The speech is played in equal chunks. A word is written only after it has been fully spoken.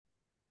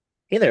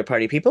Hey there,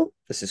 party people.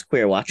 This is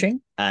Queer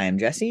Watching. I'm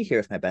Jesse, here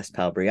with my best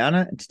pal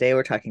Brianna, and today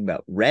we're talking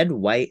about Red,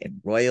 White,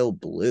 and Royal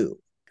Blue.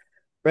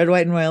 Red,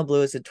 White, and Royal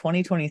Blue is a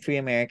 2023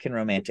 American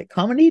romantic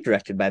comedy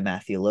directed by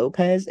Matthew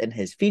Lopez and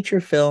his feature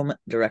film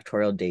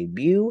directorial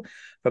debut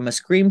from a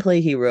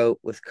screenplay he wrote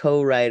with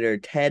co-writer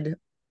Ted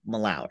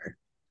Malauer.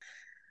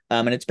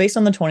 And it's based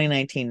on the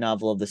 2019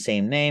 novel of the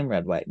same name,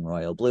 Red, White, and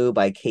Royal Blue,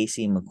 by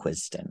Casey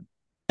McQuiston.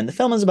 And the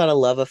film is about a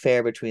love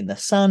affair between the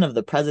son of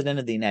the President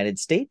of the United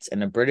States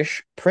and a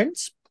British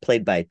prince,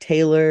 played by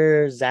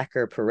Taylor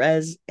Zachar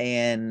Perez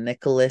and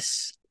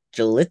Nicholas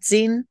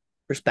Jalitzine,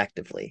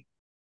 respectively.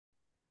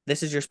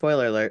 This is your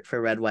spoiler alert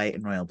for Red, White,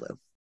 and Royal Blue.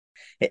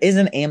 It is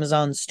an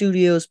Amazon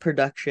Studios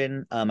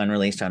production and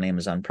released on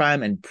Amazon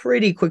Prime and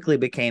pretty quickly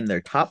became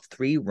their top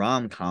 3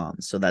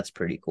 rom-coms. So that's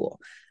pretty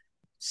cool.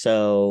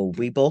 So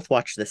we both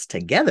watched this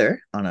together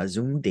on a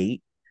Zoom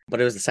date, but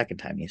it was the second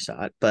time you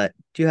saw it. But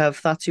do you have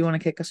thoughts you want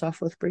to kick us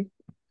off with, Brie?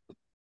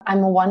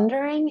 I'm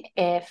wondering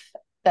if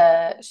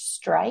the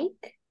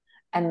strike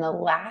and the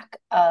lack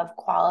of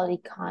quality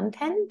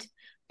content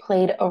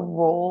played a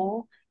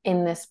role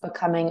in this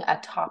becoming a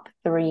top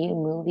 3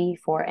 movie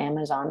for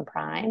Amazon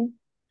Prime.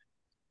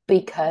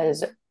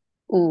 Because,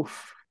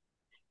 oof,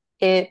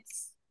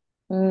 it's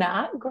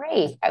not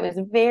great. I was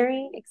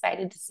very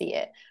excited to see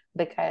it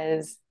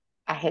because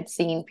I had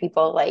seen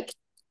people like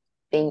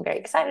being very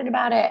excited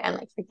about it and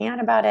like freaking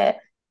out about it.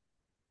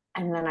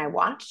 And then I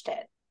watched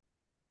it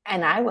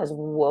and I was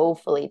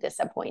woefully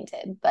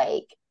disappointed.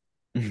 Like,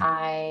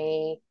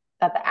 I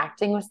thought the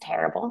acting was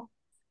terrible.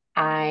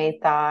 I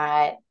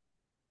thought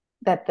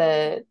that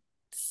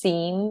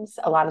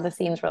a lot of the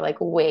scenes were like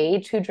way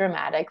too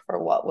dramatic for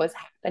what was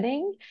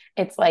happening.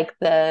 It's like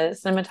the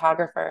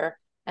cinematographer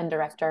and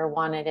director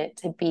wanted it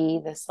to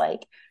be this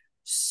like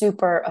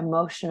super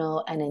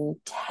emotional and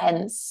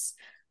intense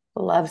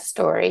love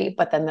story,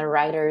 but then the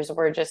writers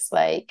were just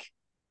like,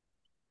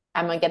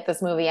 I'm gonna get this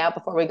movie out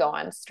before we go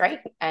on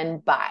strike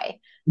and bye.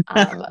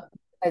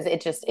 Because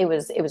it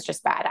was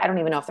just bad. I don't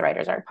even know if the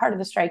writers are part of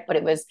the strike, but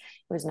it was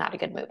not a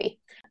good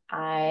movie.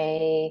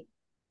 I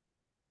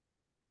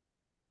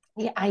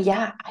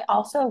I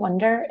also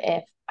wonder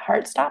if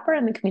Heartstopper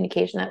and the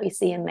communication that we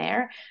see in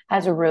there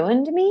has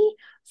ruined me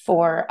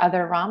for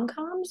other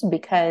rom-coms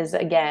because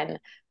again,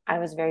 I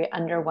was very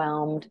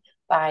underwhelmed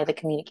by the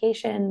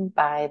communication,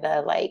 by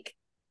the like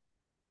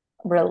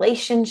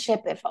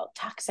relationship. It felt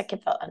toxic,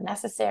 it felt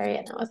unnecessary,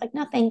 and I was like,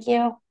 no, thank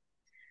you.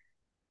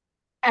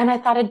 And I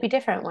thought it'd be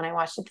different when I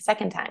watched it the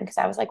second time because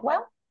I was like,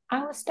 well,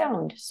 I was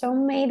stoned. So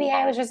maybe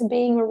I was just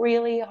being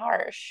really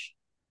harsh.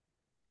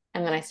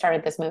 And then I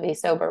started this movie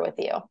sober with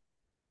you,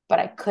 but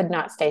I could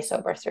not stay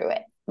sober through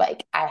it.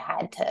 Like I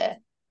had to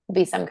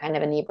be some kind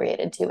of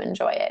inebriated to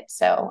enjoy it.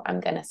 So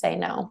I'm going to say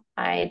no.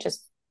 I'm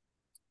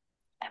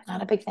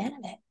not a big fan of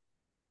it.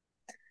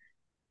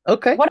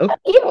 Okay. What Okay. about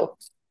you?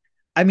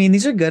 I mean,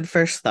 these are good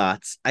first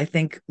thoughts. I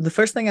think the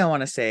first thing I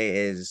want to say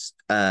is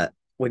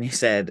when you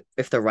said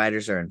if the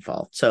writers are in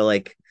fault. So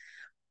like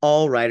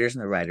all writers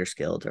in the Writers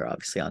Guild are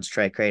obviously on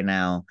strike right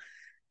now.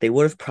 They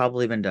would have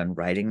probably been done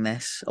writing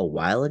this a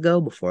while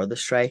ago before the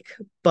strike,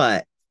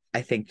 but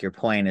I think your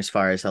point as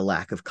far as a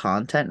lack of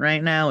content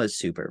right now is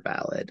super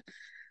valid.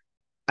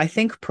 I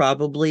think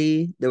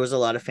probably there was a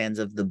lot of fans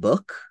of the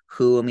book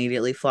who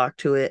immediately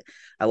flocked to it.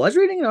 I was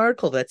reading an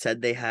article that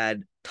said they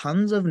had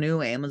tons of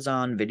new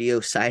Amazon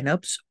video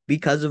signups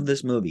because of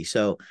this movie.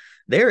 So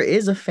there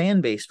is a fan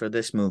base for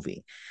this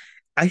movie.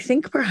 I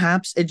think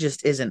perhaps it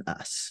just isn't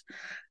us.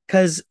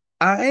 Cuz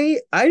I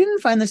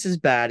didn't find this as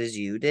bad as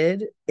you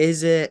did.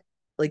 Is it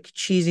like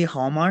cheesy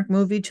Hallmark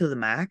movie to the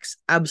max?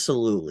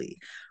 Absolutely.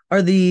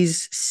 Are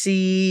these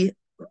C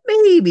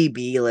maybe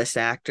B-list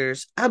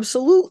actors?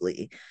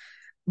 Absolutely.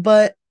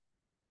 But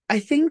I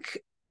think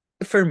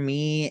for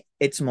me,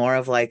 it's more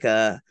of like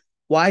a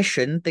why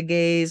shouldn't the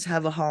gays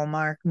have a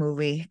Hallmark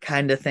movie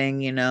kind of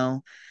thing, you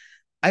know?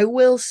 I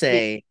will It's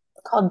say,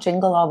 called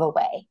Jingle All the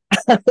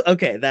Way.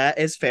 okay, that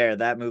is fair.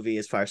 That movie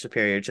is far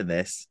superior to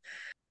this.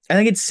 I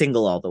think it's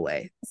Single All the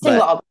Way, Jingle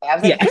but All the Way. I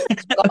was like, yeah, I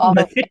think Jingle All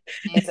the Way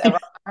is a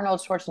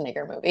Arnold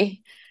Schwarzenegger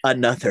movie.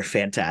 another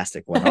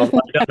fantastic one. Although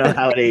I don't know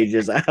how it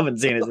ages. I haven't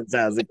seen it since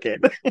I was a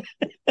kid.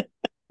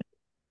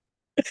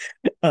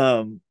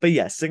 But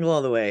yeah, Single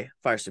All the Way,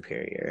 far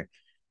superior.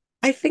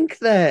 I think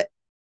that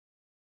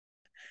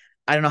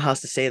I don't know how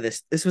else to say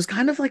this. This was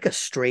kind of like a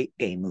straight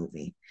gay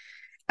movie.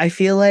 I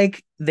feel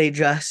like they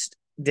just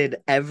did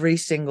every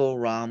single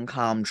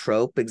rom-com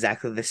trope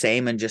exactly the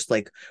same and just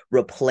like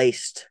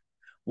replaced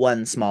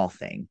one small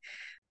thing.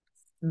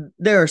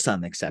 There are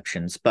some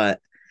exceptions, but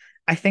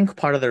I think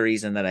part of the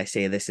reason that I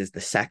say this is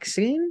the sex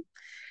scene.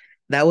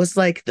 That was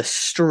like the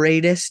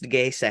straightest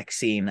gay sex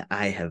scene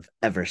I have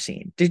ever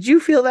seen. Did you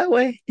feel that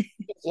way?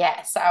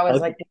 Yes, I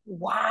was like, Okay.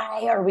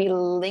 why are we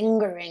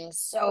lingering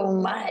so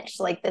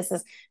much? Like, this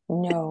is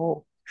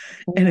no,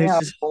 And it's no.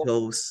 just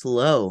so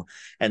slow.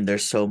 And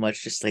there's so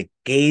much just like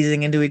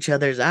gazing into each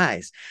other's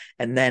eyes.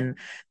 And then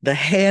the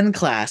hand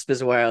clasp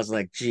is where I was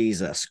like,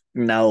 Jesus,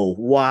 no,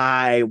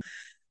 why?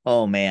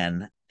 Oh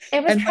man.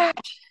 It was And trash.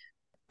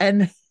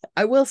 and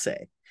I will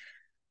say,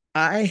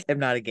 I am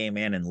not a gay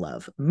man in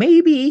love.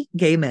 Maybe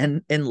gay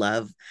men in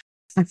love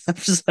have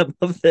some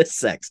of this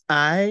sex.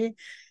 I'm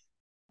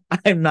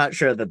not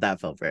sure that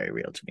that felt very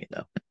real to me,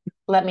 though.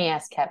 Let me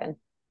ask Kevin.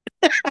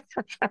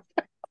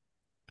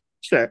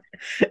 Sure.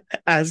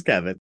 Ask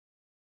Kevin.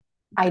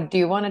 I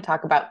do want to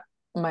talk about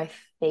my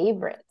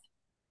favorite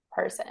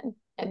person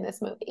in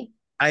this movie.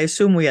 I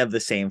assume we have the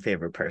same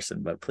favorite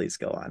person, but please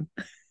go on.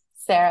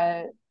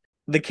 Sarah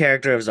The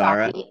character of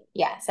Zara. Shahi.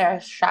 Yeah, Sarah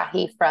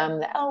Shahi from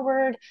The L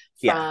Word,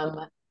 Yeah.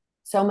 from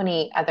so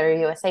many other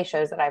USA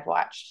shows that I've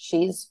watched.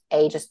 She's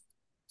just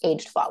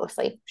aged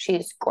flawlessly.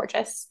 She's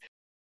gorgeous.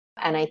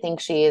 And I think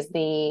she is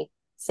the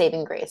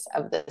saving grace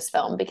of this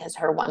film because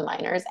her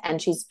one-liners,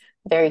 and she's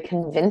very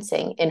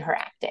convincing in her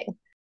acting.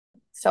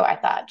 So I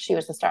thought she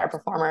was the star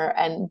performer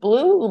and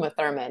blew Uma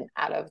Thurman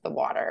out of the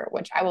water,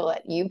 which I will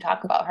let you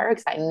talk about her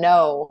because I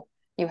know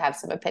you have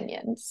some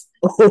opinions.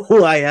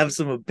 Oh, I have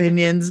some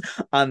opinions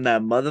on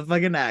that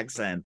motherfucking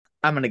accent.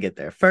 I'm gonna get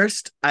there.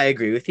 First, I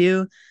agree with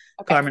you.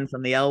 Okay. Carmen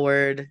from the L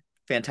Word,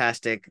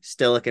 fantastic,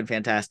 still looking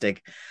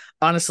fantastic.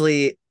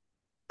 Honestly,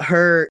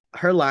 her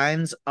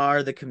lines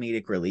are the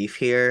comedic relief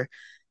here.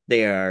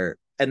 They are,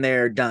 and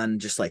they're done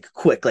just like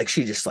quick. Like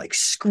she just like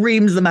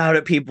screams them out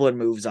at people and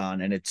moves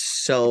on, and it's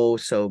so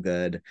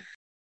good.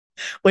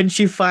 When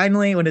she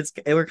finally, when it's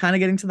we're kind of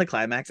getting to the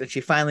climax, and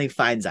she finally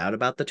finds out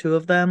about the two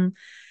of them,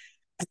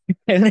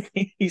 and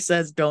he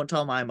says, "Don't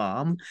tell my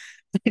mom."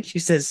 And she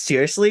says,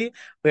 "Seriously?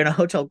 We're in a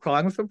hotel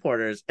crawling with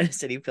reporters in a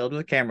city filled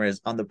with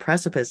cameras on the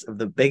precipice of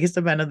the biggest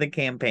event of the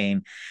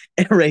campaign,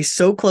 and Ray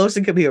so close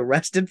and could be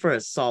arrested for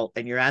assault,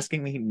 and you're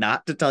asking me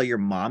not to tell your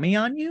mommy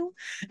on you?"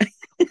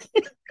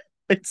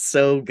 It's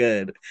so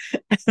good.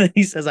 And then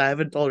he says, "I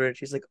haven't told her." And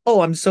she's like,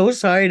 "Oh, I'm so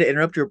sorry to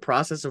interrupt your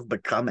process of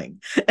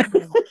becoming."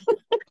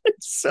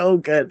 It's so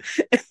good.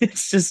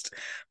 It's just,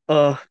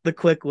 oh, the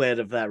quick wit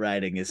of that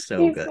writing is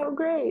so He's good. so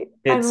great.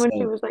 And It's when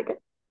she so, was like,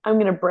 I'm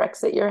going to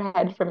Brexit your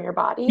head from your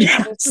body,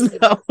 I was yes,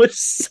 like, that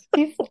was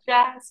he's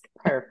just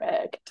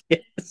perfect.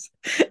 yes.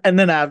 And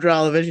then after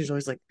all of it, she's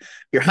always like,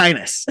 "Your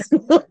Highness."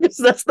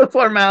 That's the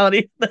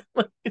formality.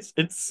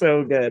 It's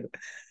so good.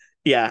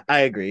 Yeah,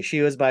 I agree.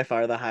 She was by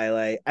far the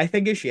highlight. I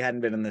think if she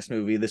hadn't been in this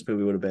movie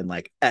would have been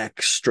like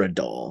extra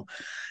dull.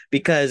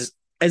 Because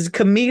as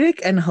comedic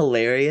and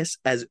hilarious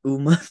as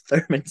Uma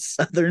Thurman's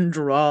Southern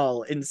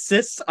drawl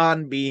insists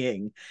on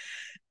being,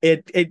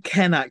 it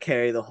cannot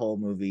carry the whole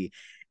movie.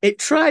 It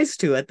tries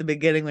to at the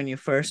beginning when you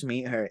first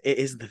meet her. It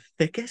is the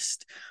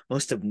thickest,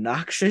 most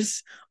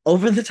obnoxious,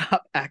 over the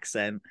top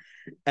accent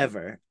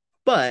ever.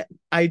 But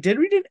I did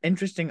read an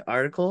interesting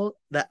article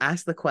that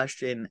asked the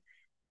question,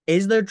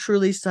 is there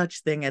truly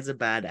such thing as a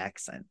bad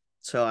accent?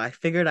 So I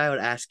figured I would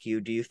ask you,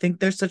 do you think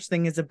there's such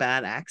thing as a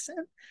bad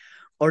accent?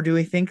 Or do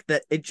we think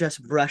that it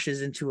just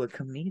brushes into a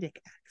comedic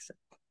accent?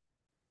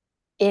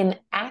 In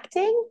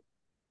acting,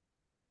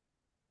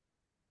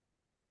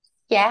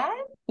 yeah,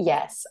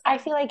 yes. I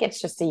feel like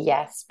it's just a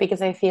yes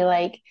because I feel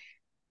like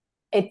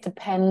it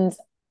depends.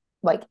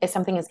 Like if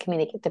something is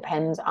comedic, it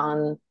depends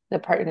on the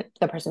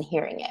person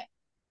hearing it. Yeah.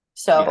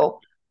 So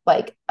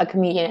like a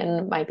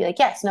comedian might be like,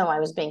 yes, no, I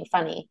was being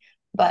funny.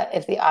 But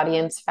if the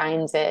audience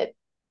finds it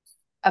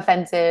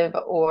offensive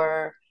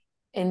or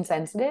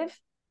insensitive,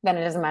 then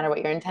it doesn't matter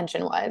what your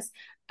intention was.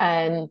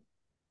 And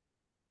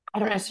I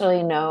don't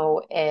necessarily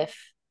know if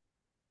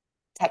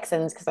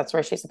Texans, because that's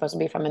where she's supposed to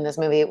be from in this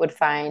movie, would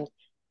find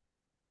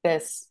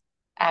this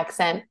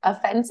accent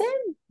offensive,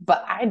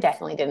 but I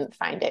definitely didn't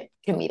find it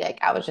comedic.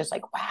 I was just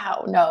like,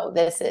 wow, no,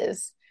 this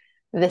is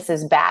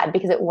bad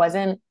because it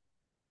wasn't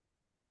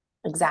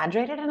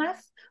exaggerated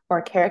enough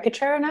or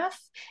caricature enough.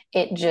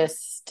 It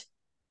just,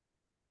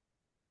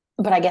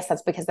 but I guess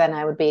that's because then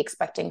I would be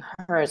expecting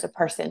her as a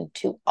person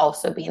to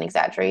also be an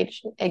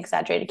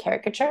exaggerated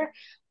caricature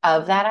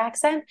of that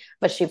accent,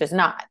 but she was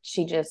not.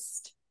 She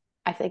just,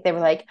 I think they were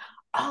like,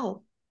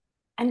 oh,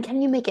 and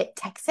can you make it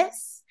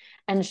Texas?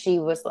 And she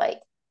was like,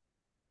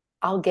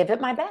 I'll give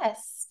it my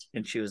best,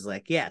 And she was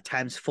like, "Yeah,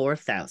 times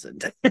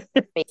 4,000."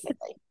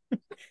 basically.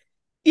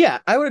 Yeah,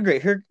 I would agree.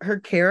 Her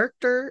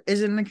character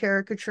isn't a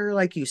caricature,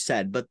 like you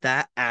said, but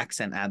that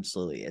accent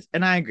absolutely is.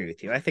 And I agree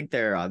with you. I think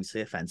there are obviously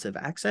offensive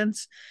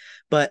accents,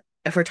 but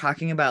if we're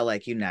talking about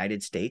like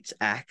United States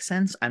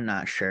accents, I'm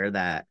not sure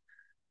that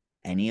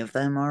any of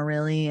them are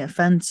really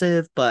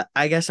offensive. But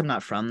I guess I'm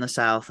not from the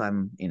South.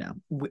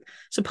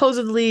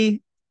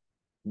 Supposedly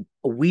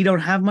we don't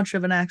have much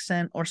of an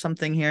accent or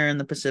something here in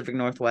the Pacific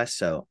Northwest,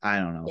 so I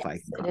don't know if I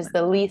Yes, can it is comment.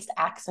 the least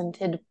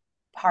accented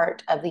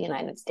part of the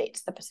United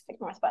States, the Pacific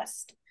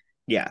Northwest.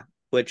 Yeah,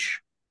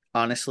 which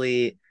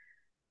honestly,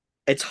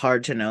 it's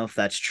hard to know if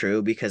that's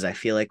true because I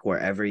feel like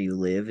wherever you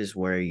live is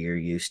where you're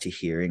used to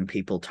hearing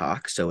people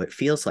talk, so it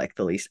feels like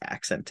the least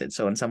accented.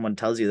 So when someone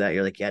tells you that,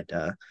 you're like, "Yeah,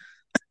 duh."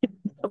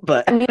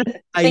 But I mean,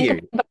 I think hear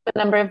you. about the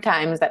number of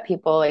times that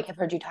people like have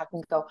heard you talk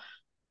and go,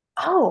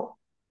 "Oh,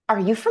 are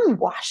you from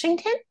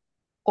Washington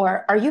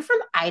or are you from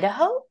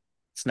Idaho?"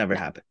 It's never No,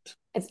 happened.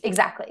 it's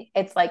exactly.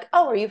 It's like,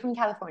 "Oh, are you from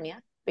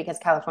California?" Because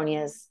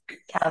Californians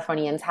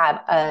have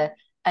a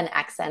an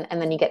accent,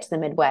 and then you get to the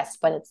Midwest,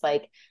 but it's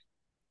like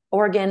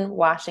Oregon,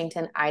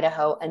 Washington,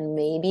 Idaho, and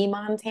maybe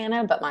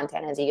Montana, but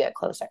Montana as you get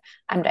closer.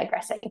 I'm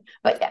digressing.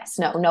 But yes,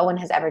 no one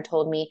has ever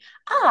told me,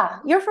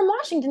 you're from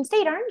Washington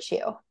State, aren't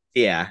you?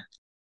 Yeah.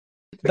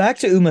 Back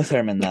to Uma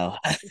Thurman though,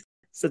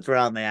 since we're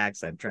on the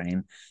accent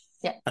train.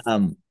 Yes.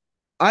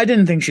 I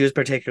didn't think she was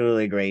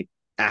particularly great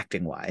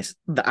acting wise.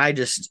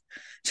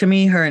 To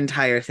me, her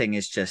entire thing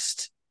is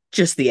just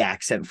the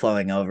accent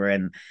flowing over,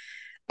 and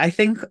I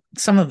think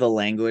some of the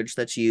language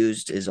that's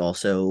used is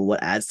also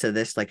what adds to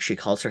this. Like she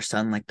calls her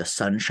son like the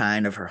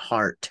sunshine of her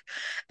heart,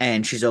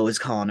 and she's always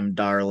calling him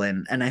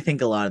darling. And I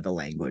think a lot of the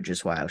language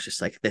is why I was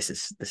just like, this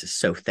is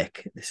so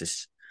thick. This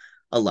is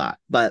a lot.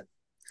 But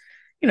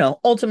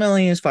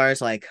ultimately, as far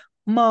as like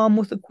mom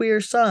with a queer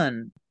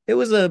son, it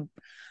was a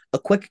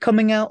quick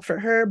coming out for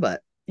her,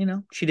 but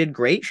she did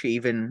great. She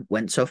even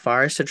went so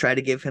far as to try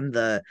to give him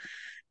the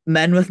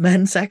men with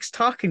men sex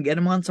talk and get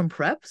him on some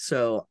prep.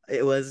 So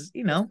it was,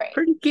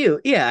 pretty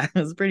cute. Yeah, it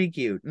was pretty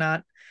cute.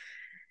 Not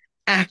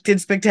acted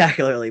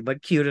spectacularly,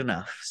 but cute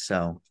enough.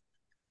 So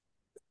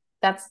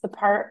that's the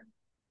part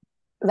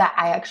that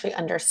I actually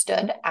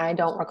understood. I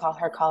don't recall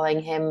her calling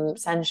him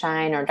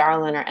sunshine or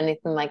darling or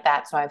anything like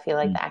that. So I feel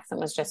like the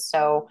accent was just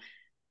so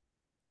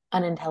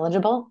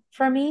unintelligible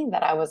for me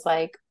that I was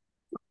like,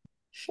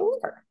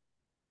 sure.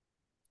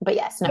 But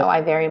yes, no,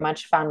 I very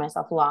much found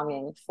myself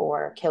longing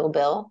for Kill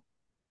Bill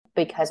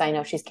because I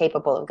know she's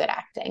capable of good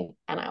acting.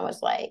 And I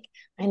was like,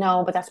 I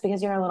know, but that's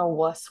because you're a little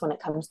wuss when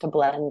it comes to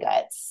blood and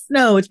guts.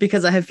 No, it's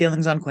because I have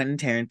feelings on Quentin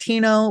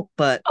Tarantino,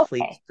 but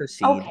please Okay.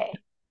 proceed. Okay.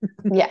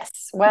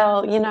 Yes.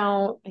 Well,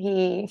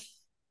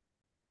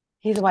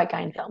 he's a white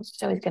guy in films,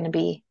 so he's going to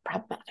be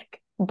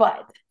problematic.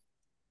 But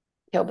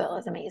Kill Bill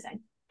is amazing.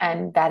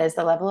 And that is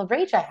the level of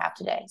rage I have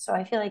today. So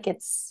I feel like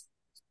it's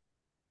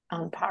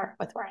on par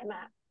with where I'm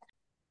at.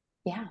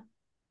 Yeah.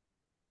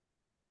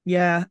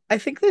 Yeah, I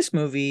think this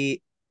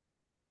movie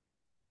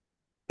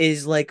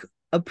is like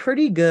a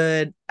pretty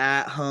good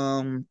at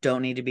home,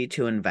 don't need to be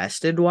too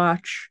invested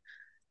watch.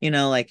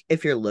 Like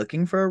if you're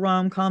looking for a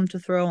rom-com to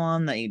throw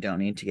on that you don't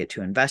need to get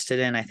too invested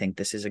in, I think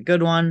this is a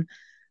good one.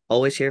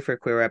 Always here for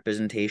queer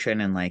representation,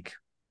 and like,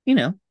 you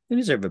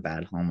deserve a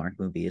bad Hallmark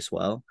movie as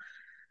well.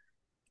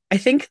 I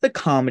think the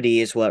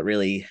comedy is what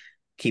really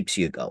keeps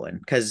you going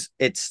because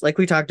it's like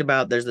we talked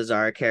about, there's the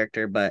Zara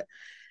character, but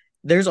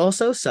there's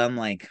also some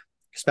like,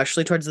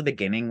 especially towards the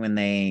beginning when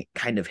they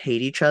kind of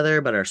hate each other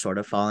but are sort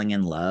of falling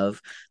in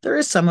love. There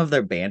is some of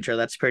their banter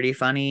that's pretty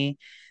funny.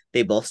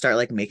 They both start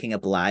like making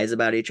up lies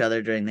about each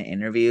other during the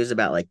interviews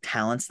about like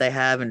talents they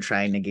have and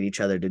trying to get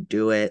each other to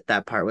do it.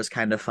 That part was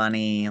kind of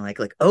funny. Like,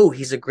 oh,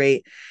 he's a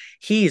great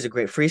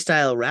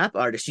freestyle rap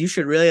artist. You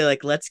should really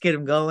like let's get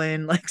him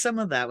going. Like some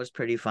of that was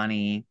pretty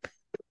funny.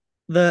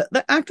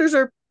 The actors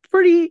are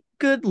pretty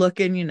good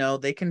looking,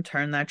 they can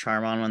turn that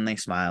charm on when they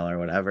smile or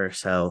whatever.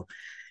 So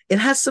it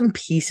has some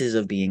pieces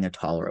of being a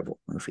tolerable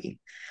movie.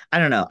 I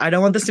don't know. I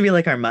don't want this to be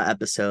like our Mutt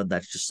episode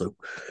that's just like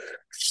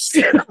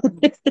shit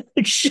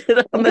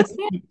on this.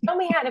 Tell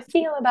me how to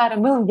feel about a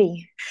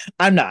movie.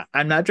 I'm not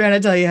trying to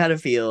tell you how to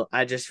feel.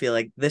 I just feel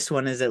like this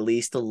one is at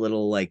least a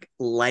little like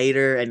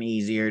lighter and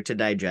easier to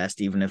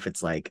digest, even if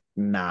it's like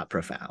not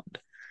profound.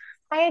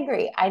 I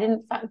agree. I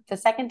didn't the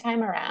second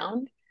time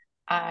around,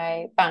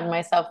 I found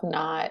myself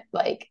not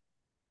like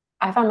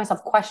I found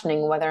myself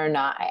questioning whether or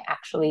not I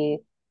actually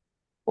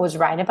was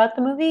right about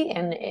the movie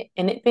and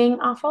it being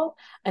awful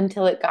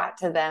until it got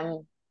to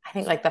them. I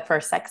think like the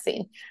first sex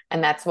scene,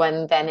 and that's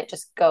when then it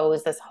just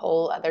goes this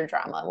whole other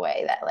drama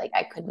way that like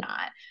I could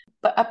not.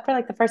 But up for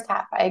like the first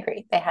half, I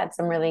agree. They had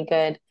some really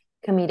good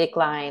comedic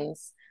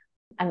lines,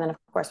 and then of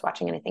course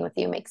watching anything with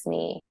you makes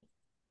me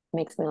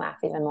laugh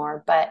even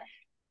more. But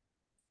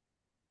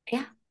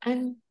yeah,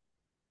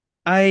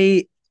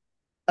 I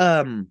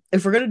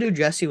if we're gonna do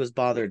Jesse was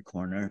bothered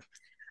corner,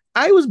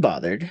 I was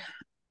bothered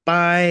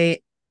by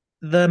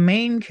the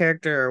main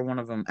character, or one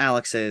of them,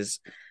 Alex's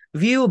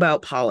view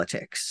about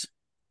politics.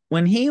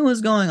 When he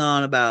was going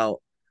on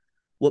about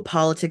what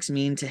politics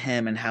mean to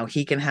him and how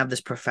he can have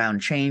this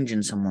profound change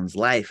in someone's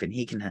life and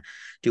he can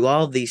do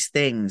all of these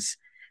things,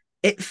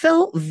 it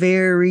felt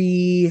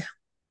very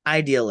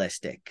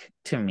idealistic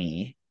to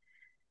me.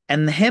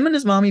 And him and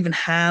his mom even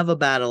have a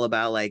battle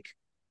about like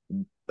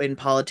in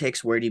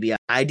politics, where do you be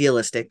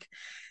idealistic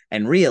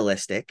and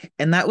realistic?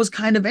 And that was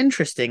kind of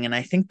interesting. And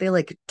I think they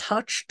like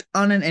touched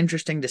on an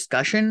interesting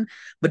discussion,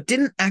 but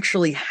didn't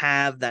actually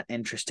have that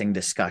interesting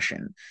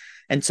discussion.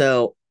 And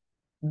so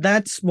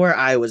that's where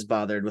I was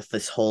bothered with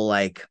this whole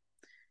like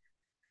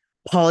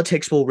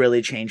politics will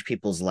really change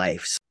people's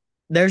lives.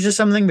 There's just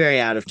something very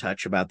out of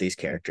touch about these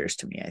characters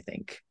to me, I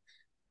think.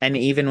 And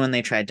even when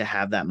they tried to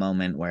have that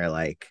moment where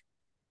like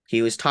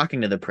he was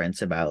talking to the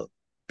prince about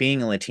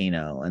being a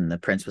Latino and the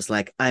prince was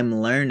like, I'm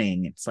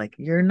learning. It's like,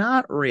 you're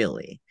not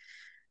really.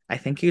 I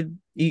think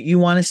you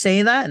want to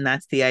say that and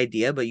that's the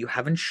idea, but you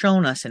haven't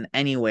shown us in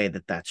any way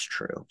that that's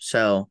true.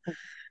 So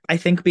I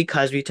think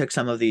because we took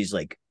some of these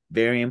like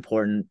very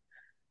important,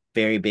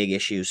 very big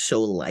issues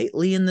so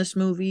lightly in this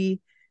movie,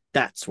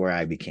 that's where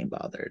I became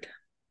bothered.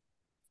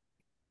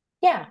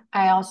 Yeah,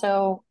 I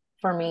also,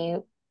 for me,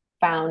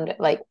 found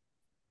like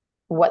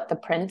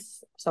what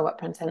Prince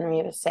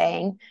Henry was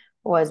saying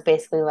was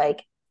basically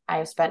like,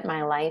 I've spent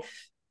my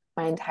life,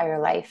 my entire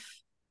life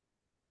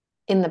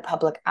in the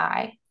public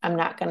eye. I'm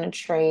not going to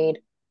trade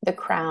the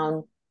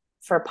crown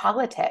for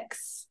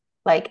politics.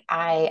 Like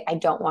I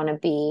don't want to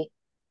be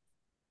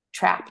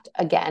trapped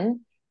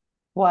again.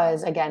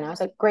 Was again, I was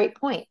like, great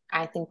point.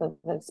 I think that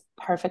that's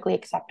perfectly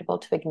acceptable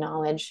to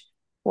acknowledge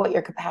what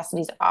your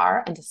capacities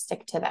are and to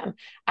stick to them.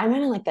 And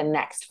then in like the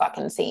next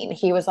fucking scene,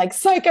 he was like,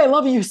 psych, I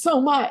love you so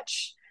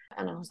much.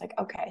 And I was like,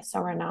 okay, so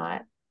we're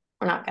not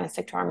going to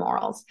stick to our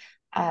morals.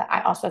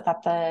 I also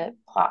thought the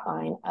plot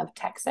line of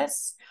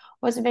Texas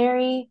was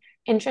very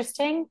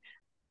interesting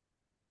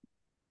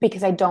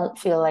because I felt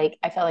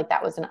like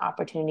that was an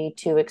opportunity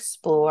to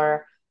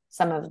explore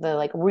some of the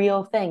like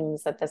real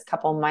things that this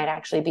couple might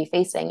actually be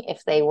facing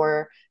if they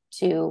were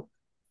to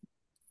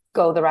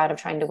go the route of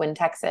trying to win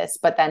Texas.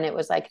 But then it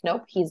was like,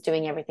 nope, he's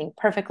doing everything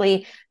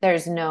perfectly.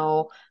 There's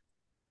no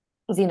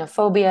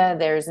xenophobia,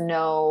 there's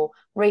no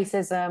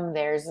racism,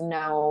 there's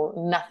no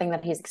nothing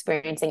that he's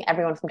experiencing.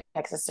 Everyone from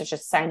Texas is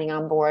just signing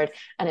on board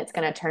and it's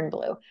going to turn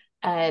blue.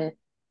 And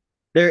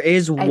There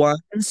is I one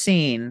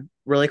scene,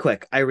 really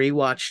quick. I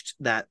rewatched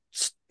that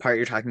part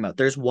you're talking about.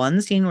 There's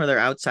one scene where they're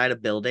outside a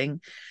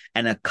building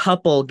and a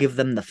couple give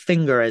them the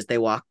finger as they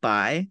walk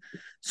by.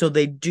 So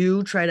they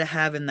do try to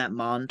have in that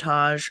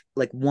montage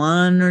like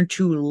one or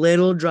two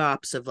little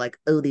drops of like,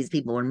 oh, these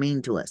people were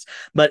mean to us.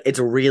 But it's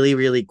really,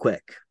 really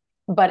quick.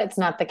 but it's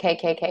not the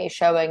KKK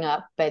showing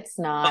up. It's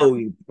not Oh,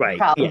 right.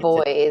 Proud Yes.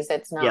 Boys.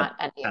 It's Yep. not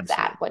any of that,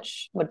 Absolutely.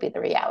 which would be the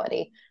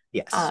reality.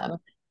 Yes. Um,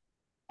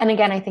 and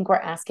again, I think we're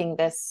asking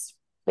this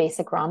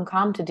basic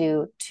rom-com to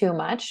do too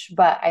much,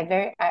 but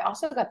I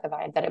also got the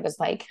vibe that it was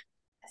like,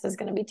 this is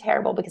going to be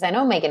terrible because I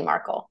know Meghan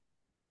Markle,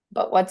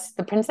 but what's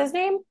the prince's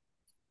name?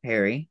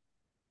 Harry.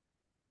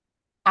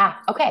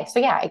 Ah, okay. So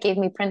yeah, it gave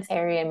me Prince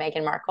Harry and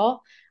Meghan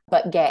Markle,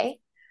 but gay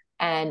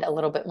and a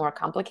little bit more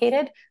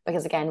complicated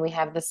because again, we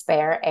have the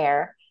spare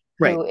heir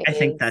Right. who I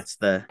think is that's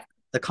the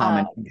uh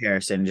common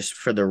comparison just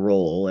for the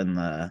role in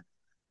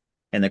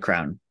the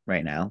crown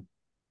right now.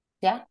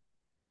 yeah, but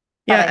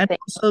Yeah, I and think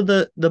also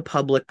the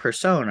public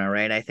persona,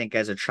 right? I think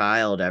as a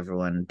child,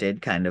 everyone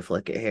did kind of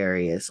look at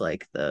Harry as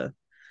like the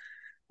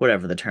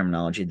whatever the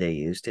terminology they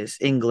used is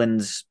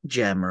England's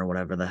gem or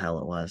whatever the hell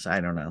it was.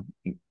 I don't know.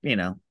 You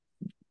know,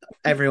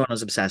 everyone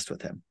was obsessed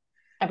with him.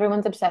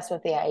 everyone's obsessed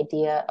with the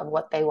idea of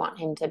what they want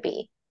him to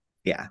be.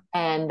 Yeah.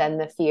 And then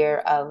the fear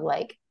of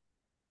like,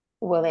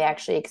 will they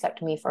actually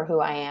accept me for who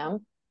I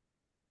am?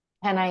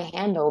 Can I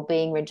handle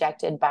being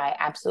rejected by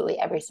absolutely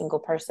every single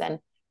person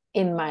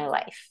in my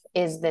life?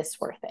 Is this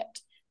worth it?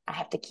 I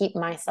have to keep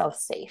myself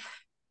safe.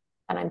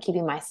 And I'm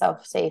keeping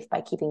myself safe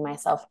by keeping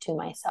myself to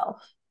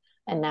myself.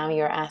 And now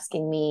you're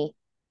asking me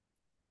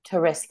to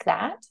risk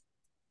that.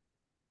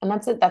 And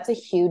that's a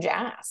huge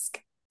ask.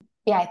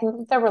 Yeah, I think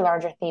that there were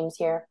larger themes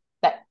here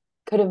that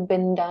could have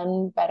been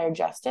done better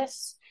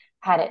justice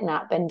had it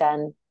not been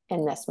done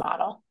in this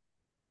model.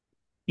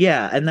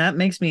 Yeah, and that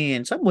makes me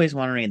in some ways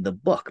want to read the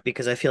book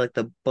because I feel like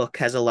the book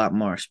has a lot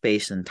more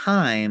space and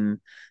time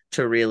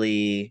to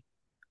really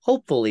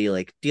hopefully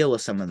like deal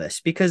with some of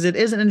this because it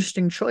is an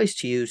interesting choice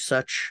to use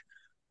such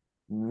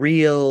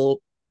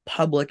real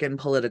public and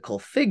political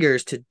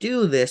figures to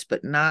do this,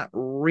 but not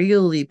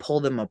really pull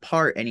them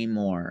apart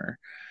anymore,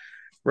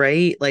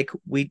 right? Like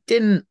we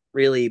didn't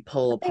really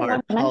pull Very apart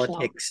one dimensional.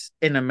 politics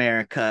in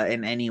America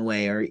in any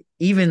way, or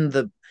even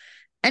the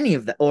any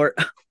of that,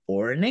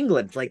 or in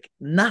England. Like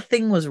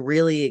nothing was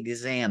really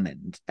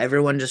examined.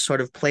 Everyone just sort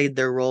of played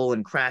their role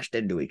and crashed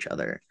into each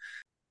other.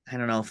 I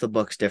don't know if the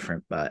book's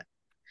different, but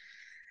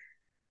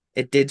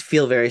it did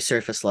feel very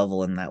surface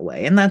level in that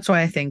way. And that's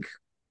why I think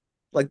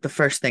like the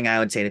first thing I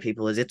would say to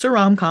people is it's a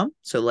rom-com.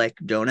 So like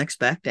don't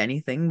expect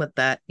anything but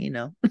that,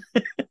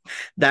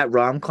 that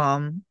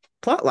rom-com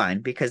plot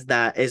line because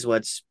that is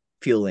what's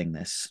fueling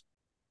this.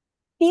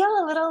 Feel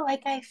a little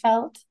like I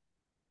felt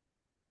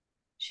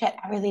shit.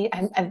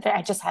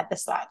 I just had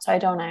this thought, so I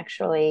don't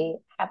actually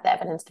have the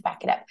evidence to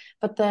back it up.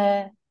 But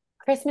the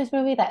Christmas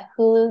movie that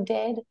Hulu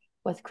did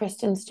with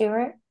Kristen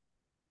Stewart,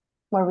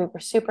 where we were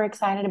super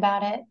excited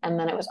about it, and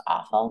then it was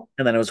awful.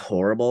 And then it was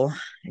horrible. What's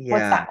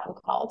Yeah. that one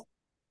called?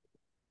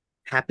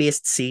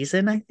 Happiest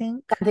season, I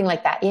think. Something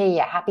like that. Yeah, yeah, yeah.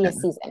 Yeah. Happiest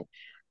Season.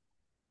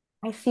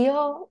 I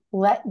feel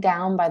let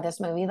down by this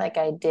movie like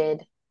I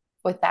did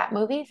with that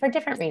movie for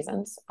different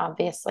reasons,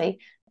 obviously.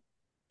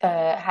 The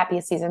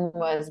Happiest Season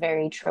was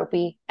very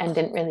tropey and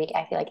didn't really,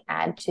 I feel like,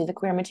 add to the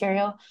queer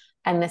material.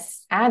 And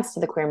this adds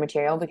to the queer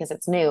material because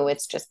it's new,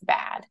 it's just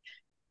bad.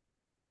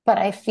 But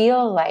I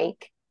feel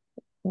like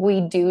we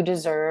do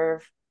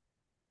deserve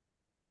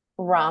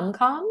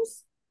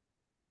rom-coms.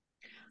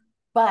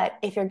 But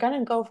if you're going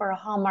to go for a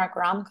Hallmark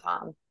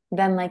rom-com,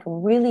 then like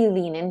really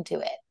lean into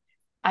it.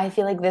 I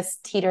feel like this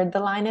teetered the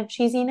line of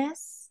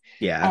cheesiness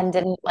Yeah. and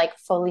didn't like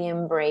fully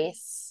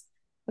embrace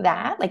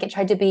that. Like it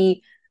tried to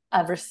be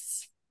a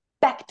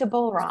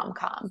respectable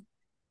rom-com.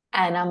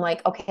 And I'm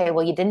like, okay,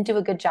 well, you didn't do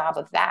a good job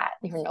of that.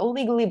 You're no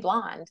Legally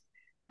Blonde.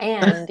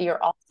 and you're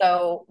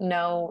also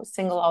no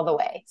single all the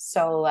way.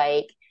 So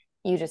like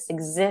you just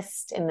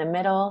exist in the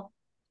middle,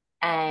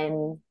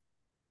 and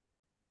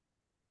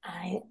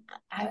I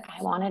I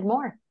wanted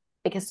more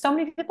because so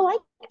many people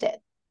liked it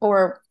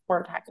or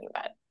were talking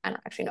about it. I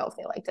don't actually know if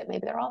they liked it.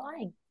 Maybe they're all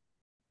lying.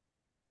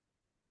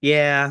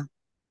 Yeah,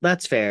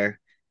 that's fair.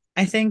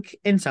 I think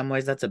in some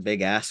ways that's a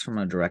big ask from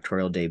a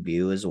directorial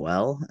debut as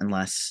well,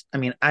 unless, I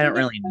mean, I don't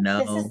Really? really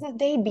This is know. the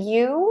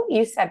debut?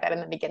 You said that in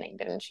the beginning,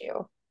 didn't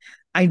you?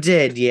 I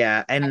did,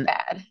 yeah. My And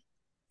bad.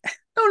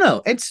 no,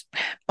 no, it's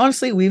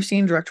honestly, we've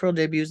seen directorial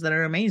debuts that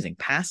are amazing.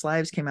 Past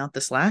Lives came out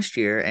this last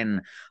year,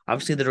 and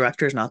obviously the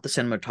director is not the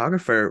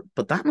cinematographer,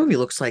 but that movie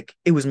looks like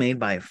it was made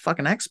by a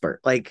fucking expert.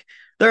 Like,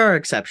 there are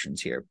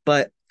exceptions here,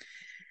 but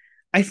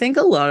I think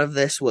a lot of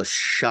this was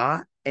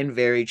shot in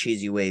very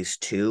cheesy ways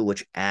too,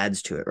 which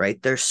adds to it,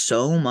 right? There's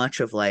so much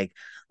of like,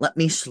 let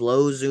me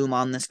slow zoom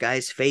on this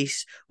guy's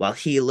face while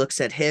he looks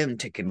at him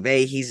to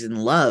convey he's in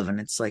love. And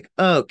it's like,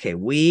 okay,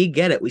 we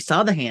get it. We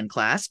saw the hand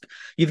clasp.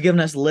 You've given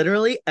us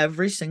literally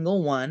every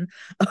single one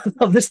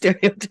of the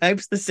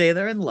stereotypes to say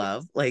they're in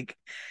love. Like,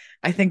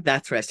 I think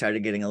that's where I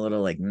started getting a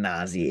little like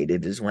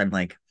nauseated, is when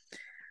like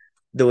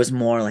there was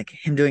more like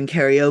him doing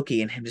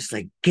karaoke and him just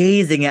like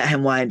gazing at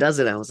him while he does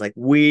it. I was like,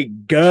 we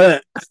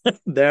got it.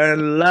 They're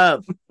in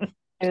love.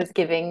 It was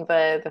giving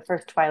the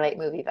first Twilight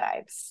movie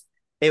vibes,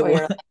 It where was,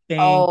 you're like, thank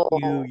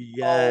you. oh,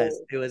 Yes,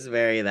 oh, it was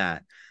very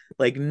that.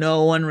 Like,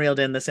 no one reeled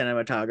in the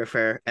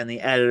cinematographer, and the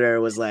editor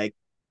was like,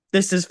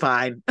 this is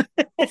fine.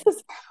 this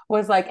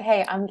was like,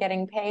 hey, I'm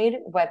getting paid,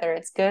 whether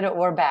it's good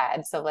or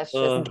bad. So let's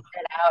just get Oh,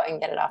 it out and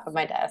get it off of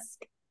my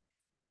desk.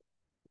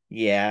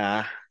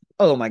 yeah.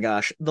 Oh my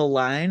gosh. The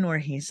line where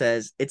he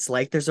says, it's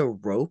like there's a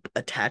rope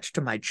attached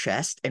to my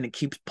chest and it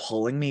keeps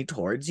pulling me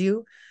towards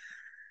you.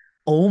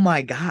 Oh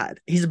my God.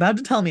 He's about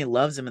to tell me he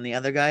loves him, and the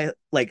other guy,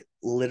 like,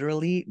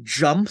 literally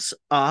jumps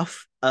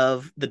off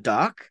of the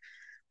dock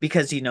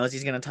because he knows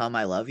he's going to tell him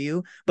I love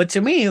you. But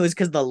to me, it was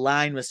because the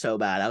line was so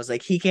bad. I was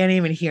like, he can't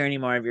even hear any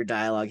more of your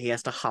dialogue. He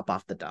has to hop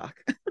off the dock.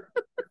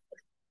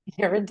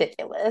 You're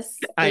ridiculous.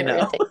 I You're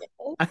know. ridiculous.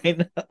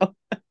 I know.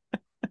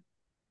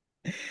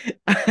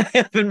 I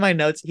have in my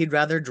notes, he'd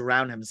rather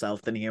drown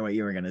himself than hear what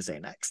you were going to say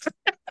next.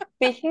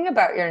 Speaking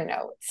about your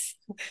notes,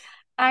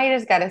 I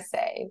just gotta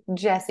say,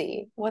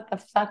 Jesse, what the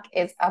fuck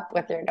is up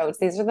with your notes?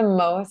 These are the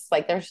most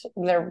like They're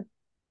for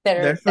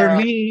they're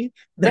me.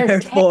 they're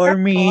They're for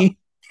terrible. me.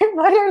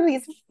 What are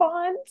these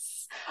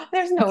fonts?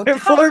 There's no They're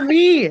top. for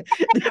me.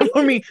 They're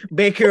for me.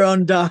 Make your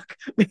own doc.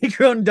 Make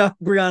your own doc,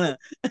 Brianna.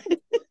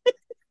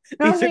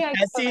 These are Normally I go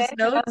Jesse's in and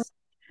notes,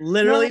 normally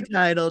literally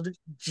titled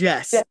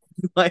Jess,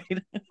 White,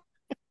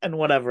 and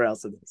whatever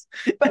else it is.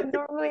 but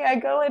normally I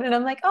go in and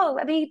I'm like, oh,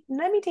 let me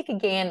take a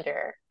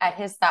gander at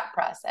his thought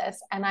process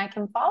and I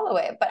can follow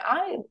it. But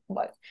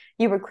what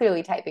you were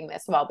clearly typing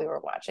this while we were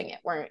watching it,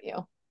 weren't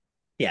you?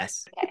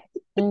 Yes. Okay.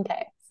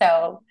 Okay.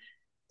 So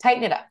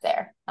tighten it up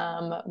there.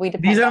 We These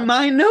depend are on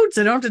my notes.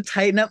 I don't have to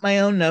tighten up my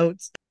own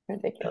notes.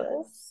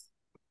 ridiculous.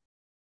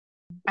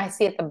 I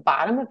see at the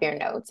bottom of your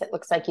notes, it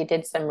looks like you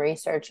did some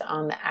research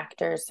on the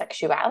actor's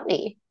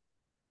sexuality.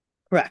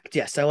 Correct.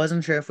 Yes. I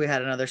wasn't sure if we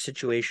had another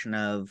situation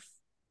of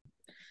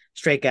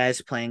straight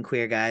guys playing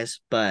queer guys,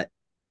 and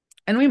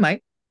we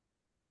might.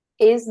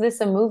 Is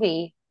this a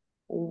movie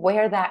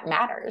where that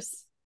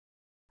matters?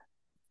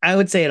 I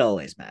would say it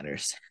always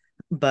matters,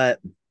 but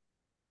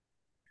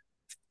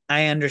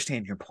I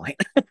understand your point.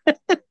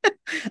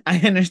 I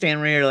understand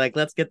where you're like,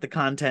 let's get the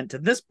content to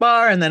this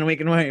bar and then we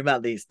can worry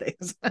about these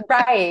things.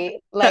 Right.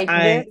 Like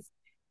I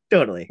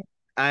totally. this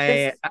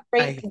I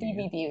straight to hear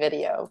you. DVD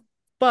video.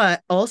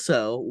 But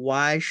also,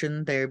 why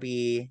shouldn't there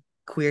be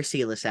queer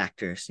C-list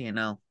actors?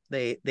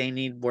 They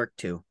need work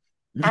too.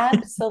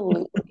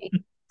 Absolutely.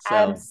 So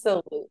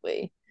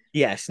Absolutely.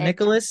 yes, And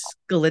Nicholas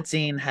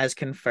Galitzine has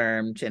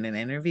confirmed in an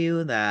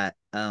interview that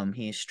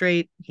he's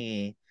straight.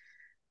 He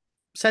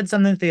said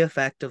something to the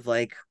effect of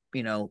like,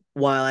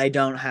 while I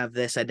don't have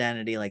this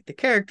identity like the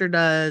character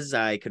does,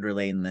 I could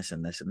relate in this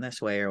and this and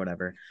this way or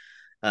whatever.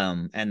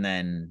 And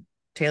then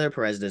Taylor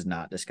Perez does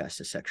not discuss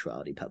his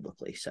sexuality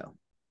publicly. So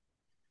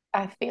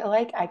I feel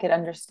like I could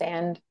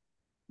understand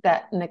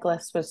that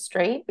Nicholas was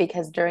straight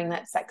because during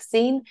that sex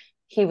scene,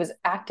 he was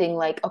acting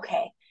like,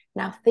 okay,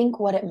 now think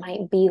what it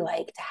might be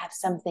like to have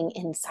something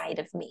inside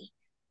of me.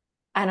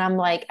 And I'm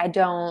like,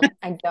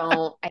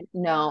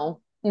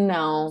 no,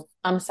 no,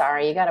 I'm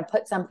sorry. You got to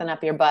put something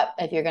up your butt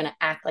if you're going to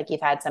act like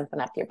you've had something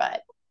up your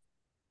butt.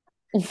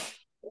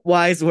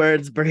 wise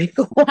words, Brie.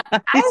 Wise words.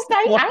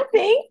 I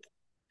think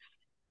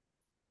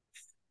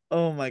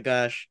Oh my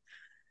gosh.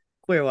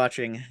 Queer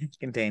watching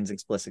contains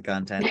explicit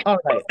content. All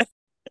right.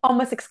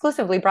 almost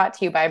exclusively brought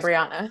to you by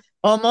Brianna.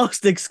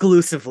 Almost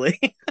exclusively.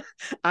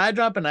 I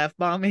drop an F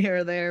bomb here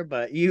or there,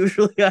 but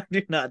usually I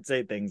do not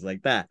say things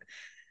like that.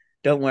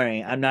 Don't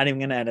worry. I'm not even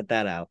going to edit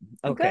that out.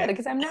 Good, Okay.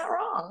 because I'm not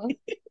wrong.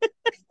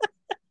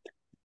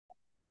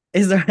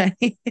 Is there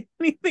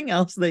anything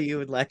else that you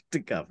would like to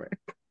cover?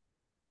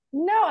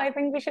 No, I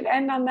think we should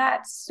end on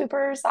that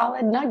super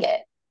solid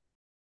nugget.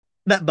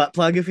 That butt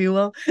plug, if you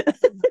will.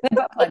 The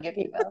butt plug, if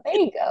you will. There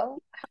you go.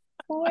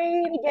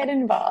 Way to get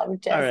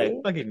involved, All right,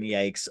 Jesse. fucking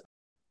yikes.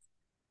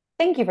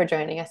 Thank you for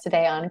joining us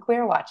today on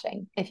Queer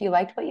Watching. If you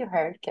liked what you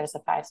heard, give us a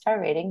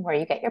 5-star rating where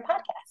you get your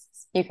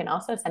podcasts. You can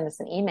also send us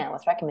an email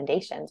with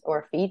recommendations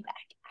or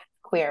feedback at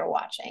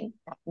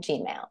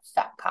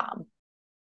queerwatching@gmail.com.